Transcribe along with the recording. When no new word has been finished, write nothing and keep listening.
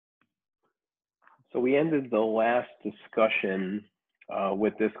So we ended the last discussion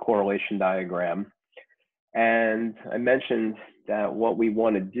with this correlation diagram. And I mentioned that what we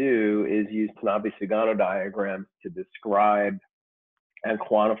want to do is use Tanabe-Sugano diagrams to describe and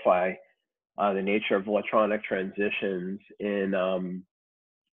quantify the nature of electronic transitions in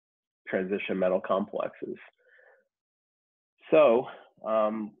transition metal complexes. So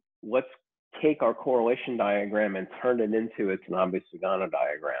let's take our correlation diagram and turn it into a Tanabe-Sugano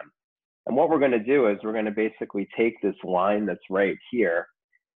diagram. And what we're going to do is we're going to basically take this line that's right here,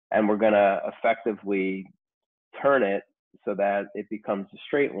 and we're going to effectively turn it so that it becomes a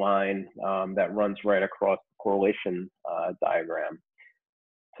straight line that runs right across the correlation diagram.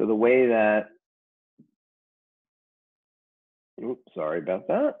 So the way that, oops, sorry about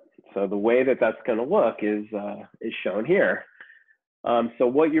that. So the way that that's going to look is shown here. So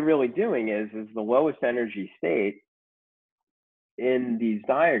what you're really doing is the lowest energy state in these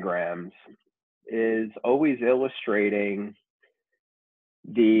diagrams is always illustrating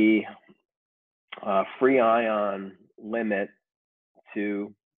the free ion limit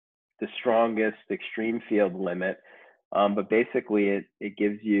to the strongest extreme field limit. But basically it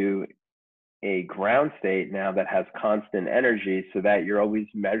gives you a ground state now that has constant energy, so that you're always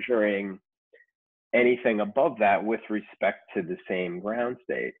measuring anything above that with respect to the same ground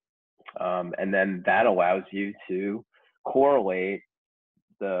state. And then that allows you to correlate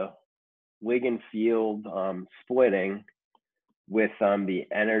the ligand field splitting with the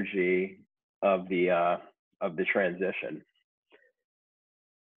energy of the transition.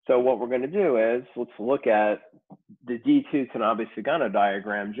 So what we're going to do is let's look at the D2 Tanabe-Sugano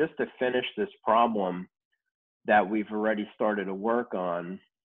diagram just to finish this problem that we've already started to work on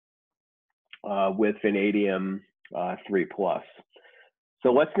with vanadium 3+.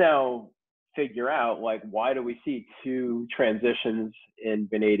 So let's now figure out, like, why do we see two transitions in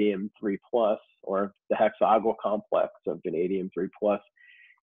vanadium 3+, or the hexagonal complex of vanadium 3+,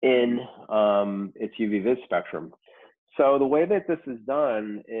 in its UV-Vis spectrum. So the way that this is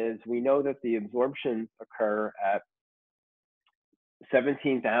done is we know that the absorptions occur at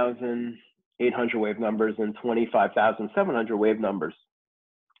 17,800 wave numbers and 25,700 wave numbers.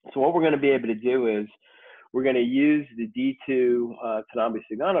 So what we're going to be able to do is we're going to use the D2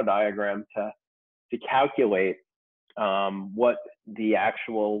 Tanabe-Sugano diagram to calculate what the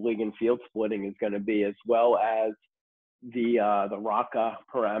actual ligand field splitting is going to be, as well as the Rocca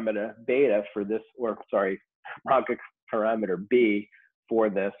parameter beta for this, or sorry, Rocca parameter B for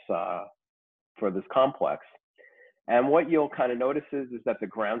this complex. And what you'll kind of notice is that the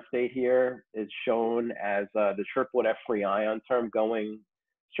ground state here is shown as the triplet F free ion term going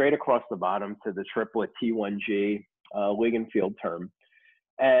straight across the bottom to the triplet T1G ligand field term.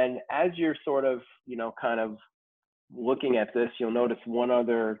 And as you're sort of, kind of looking at this, you'll notice one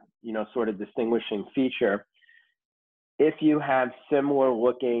other, sort of distinguishing feature. If you have similar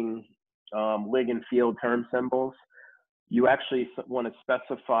looking ligand field term symbols, you actually want to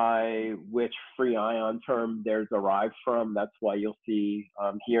specify which free ion term they're derived from. That's why you'll see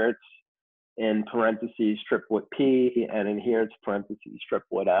here it's in parentheses triplet P, and in here it's parentheses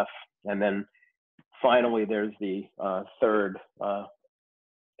triplet F. And then finally, there's the third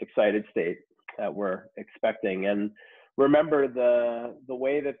excited state that we're expecting. And remember, the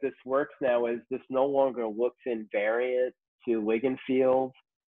way that this works now is this no longer looks invariant to ligand field,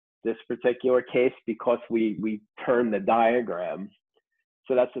 this particular case, because we turn the diagram.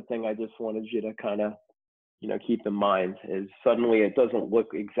 So that's the thing I just wanted you to kind of keep in mind, is suddenly it doesn't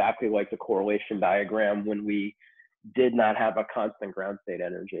look exactly like the correlation diagram when we did not have a constant ground state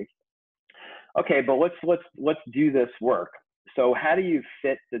energy. Okay, but let's do this work. So how do you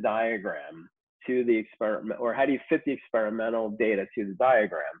fit the diagram to the experiment, or how do you fit the experimental data to the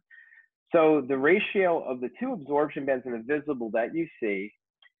diagram? So the ratio of the two absorption bands in the visible that you see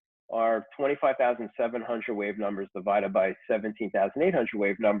are 25,700 wave numbers divided by 17,800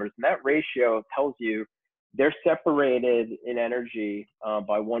 wave numbers. And that ratio tells you they're separated in energy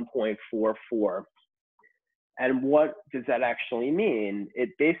by 1.44. And what does that actually mean? It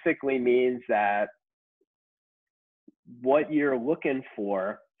basically means that what you're looking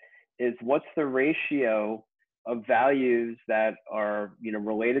for is what's the ratio of values that are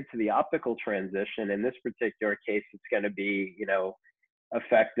related to the optical transition. In this particular case, it's going to be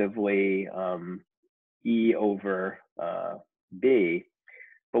effectively E over B.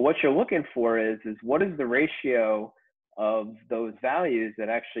 But what you're looking for is what is the ratio of those values that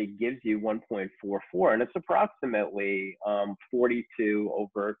actually gives you 1.44, and it's approximately 42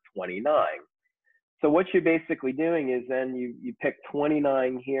 over 29. So what you're basically doing is then you pick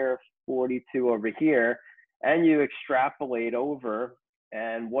 29 here, 42 over here, and you extrapolate over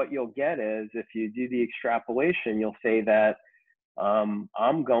And what you'll get is, if you do the extrapolation, you'll say that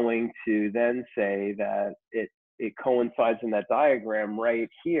I'm going to then say that it coincides in that diagram right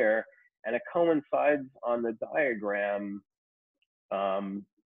here, and it coincides on the diagram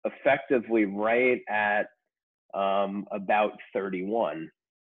effectively right at about 31.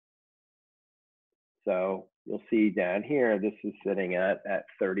 So you'll see down here, this is sitting at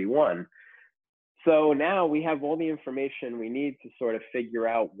 31. So now we have all the information we need to sort of figure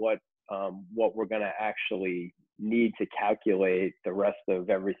out what we're going to actually need to calculate the rest of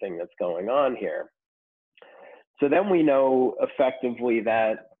everything that's going on here. So then we know effectively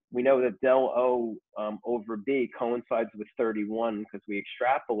that del O over B coincides with 31 because we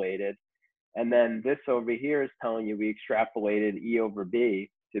extrapolated. And then this over here is telling you we extrapolated E over B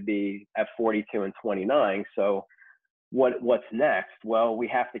to be at 42 and 29. So what's next? Well, we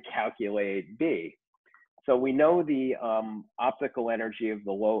have to calculate B. So we know the optical energy of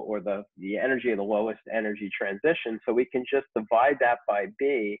the low, or the energy of the lowest energy transition. So we can just divide that by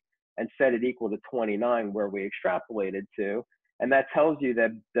B and set it equal to 29 where we extrapolated to. And that tells you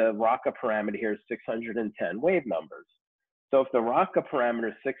that the Rocca parameter here is 610 wave numbers. So if the Rocca parameter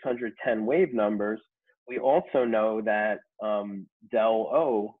is 610 wave numbers, we also know that del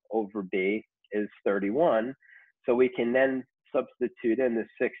O over B is 31. So we can then substitute in the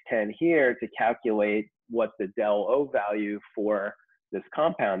 610 here to calculate what the del O value for this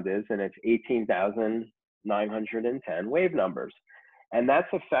compound is, and it's 18,910 wave numbers. And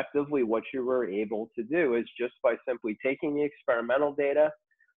that's effectively what you were able to do, is just by simply taking the experimental data,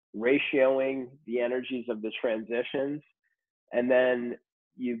 ratioing the energies of the transitions, and then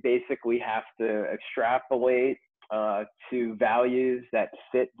you basically have to extrapolate to values that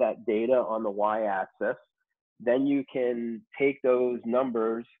fit that data on the y-axis. Then you can take those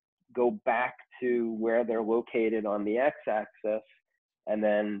numbers, go back to where they're located on the x-axis, and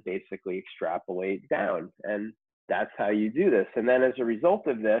then basically extrapolate down. And that's how you do this. And then as a result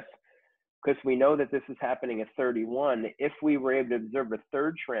of this, because we know that this is happening at 31, if we were able to observe a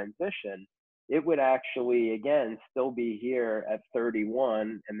third transition, it would actually, again, still be here at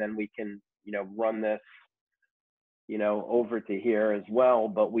 31, and then we can, run this, over to here as well.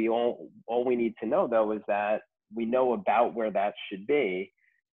 But all we need to know, though, is that we know about where that should be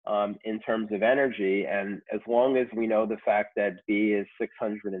in terms of energy. And as long as we know the fact that B is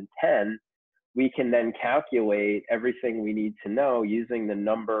 610, we can then calculate everything we need to know using the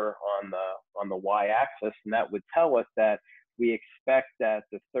number on the y-axis, and that would tell us that we expect that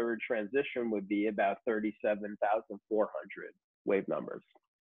the third transition would be about 37,400 wave numbers.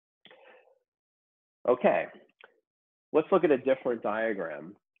 Okay, let's look at a different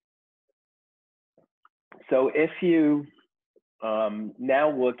diagram. So if you now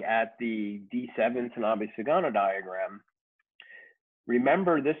look at the D7 Tanabe-Sugano diagram,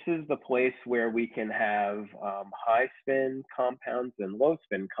 remember, this is the place where we can have high spin compounds and low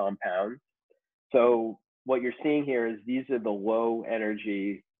spin compounds. So what you're seeing here is these are the low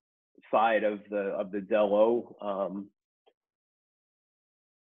energy side of the del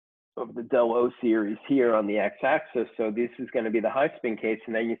O series here on the x-axis. So this is going to be the high spin case,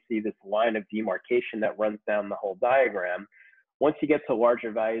 and then you see this line of demarcation that runs down the whole diagram. Once you get to larger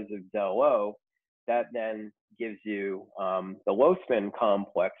values of del O, that then gives you the low spin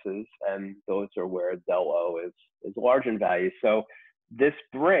complexes, and those are where del O is large in value. So this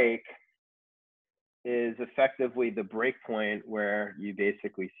break is effectively the break point where you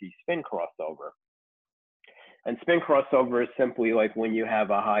basically see spin crossover. And spin crossover is simply like when you have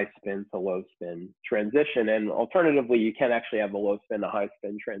a high spin to low spin transition, and alternatively, you can actually have a low spin to high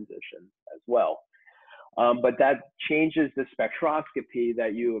spin transition as well. But that changes the spectroscopy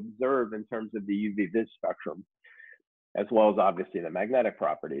that you observe in terms of the UV-Vis spectrum, as well as obviously the magnetic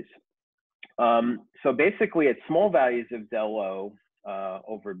properties. So basically, at small values of del O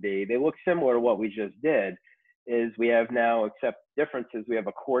over B, they look similar to what we just did. Is we have now, except differences, we have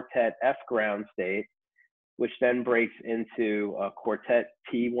a quartet F ground state, which then breaks into a quartet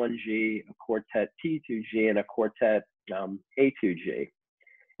T1G, a quartet T2G, and a quartet A2G.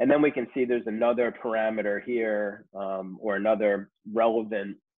 And then we can see there's another parameter here, or another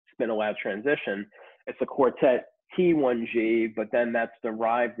relevant spin allowed transition. It's a quartet T1G, but then that's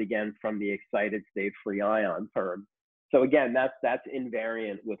derived again from the excited state free ion term. So again, that's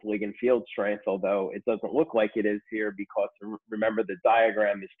invariant with ligand field strength, although it doesn't look like it is here because remember the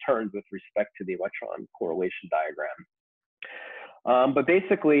diagram is turned with respect to the electron correlation diagram. But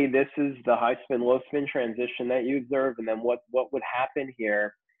basically, this is the high spin, low spin transition that you observe, and then what would happen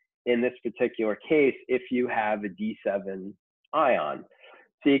here in this particular case if you have a D7 ion.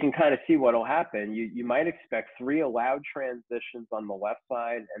 So you can kind of see what will happen. You might expect 3 allowed transitions on the left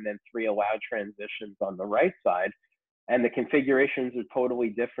side and then 3 allowed transitions on the right side. And the configurations are totally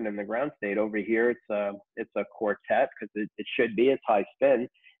different in the ground state. Over here, it's a quartet because it should be, it's high spin.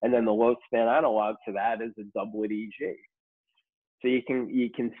 And then the low spin analog to that is a doublet EG. So you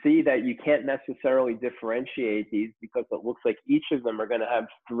can see that you can't necessarily differentiate these because it looks like each of them are going to have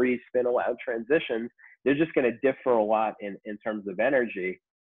 3 spin allowed transitions. They're just going to differ a lot in terms of energy.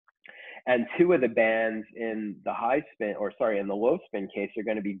 And 2 of the bands in the high spin, or sorry, in the low spin case are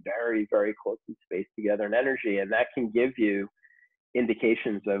going to be very, very closely spaced together in energy. And that can give you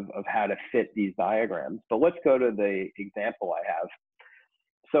indications of how to fit these diagrams. But let's go to the example I have.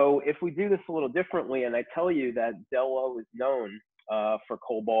 So if we do this a little differently, and I tell you that del O is known for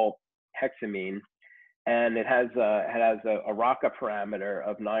cobalt hexamine, and it has a Rocca parameter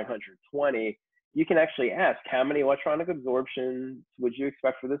of 920, you can actually ask how many electronic absorptions would you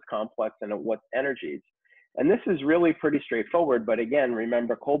expect for this complex and at what energies? And this is really pretty straightforward, but again,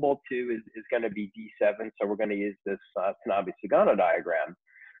 remember cobalt-2 is going to be D7, so we're going to use this Tanabe-Sugano diagram.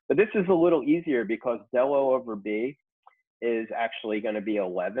 But this is a little easier because del O over B is actually going to be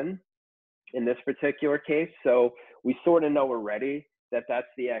 11 in this particular case. So we sort of know already that that's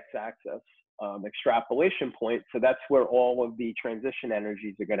the x-axis extrapolation point. So that's where all of the transition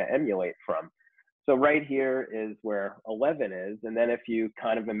energies are going to emulate from. So right here is where 11 is. And then if you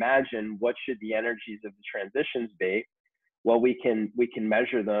kind of imagine what should the energies of the transitions be, well, we can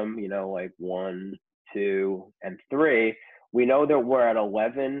measure them, you know, like 1, 2, and 3. We know that we're at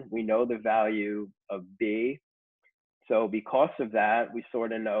 11. We know the value of B. So because of that, we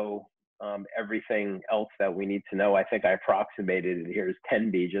sort of know everything else that we need to know. I think I approximated it here as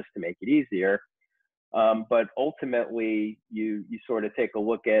 10B just to make it easier. But ultimately, you sort of take a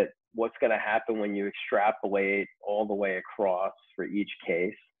look at what's going to happen when you extrapolate all the way across for each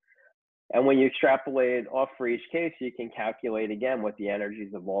case. And when you extrapolate off for each case, you can calculate again what the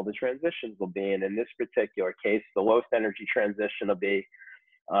energies of all the transitions will be. And in this particular case, the lowest energy transition will be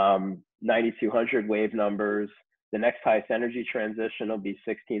 9200 wave numbers. The next highest energy transition will be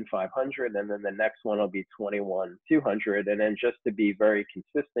 16500, and then the next one will be 21200. And then just to be very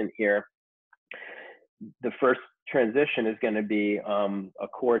consistent here, the first transition is going to be a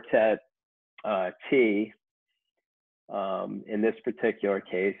quartet T. In this particular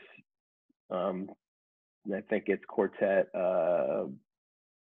case, I think it's quartet.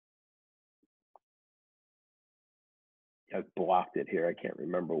 I blocked it here. I can't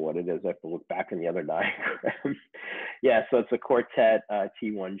remember what it is. I have to look back in the other diagram. Yeah, so it's a quartet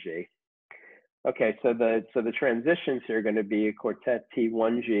T1G. Okay, so the transitions here are going to be a quartet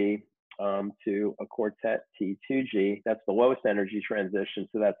T1G to a quartet T2G. That's the lowest energy transition,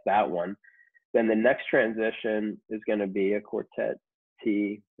 so that's that one. Then the next transition is going to be a quartet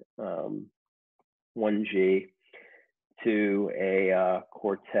T1G to a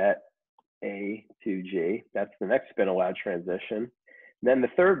quartet A2G. That's the next spin allowed transition. Then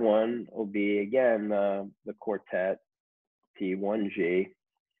the third one will be again the quartet T1G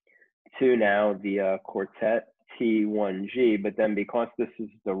to now the quartet T1G, but then because this is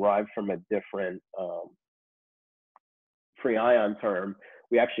derived from a different free ion term,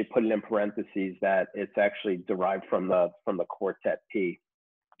 we actually put it in parentheses that it's actually derived from the quartet P.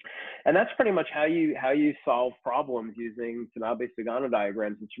 And that's pretty much how you solve problems using Tanabe-Sugano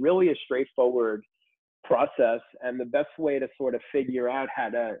diagrams. It's really a straightforward process, and the best way to sort of figure out how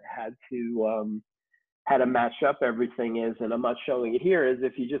to match up everything is, and I'm not showing it here, is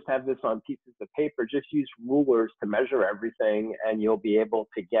if you just have this on pieces of paper, just use rulers to measure everything, and you'll be able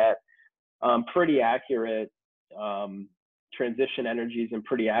to get pretty accurate transition energies and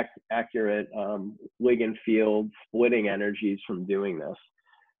pretty accurate ligand field splitting energies from doing this.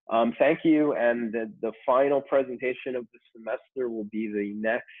 Thank you, and the final presentation of the semester will be the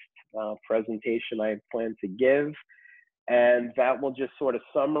next presentation I plan to give, and that will just sort of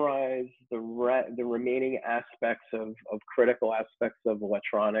summarize the remaining aspects of critical aspects of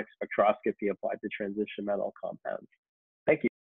electronic spectroscopy applied to transition metal compounds.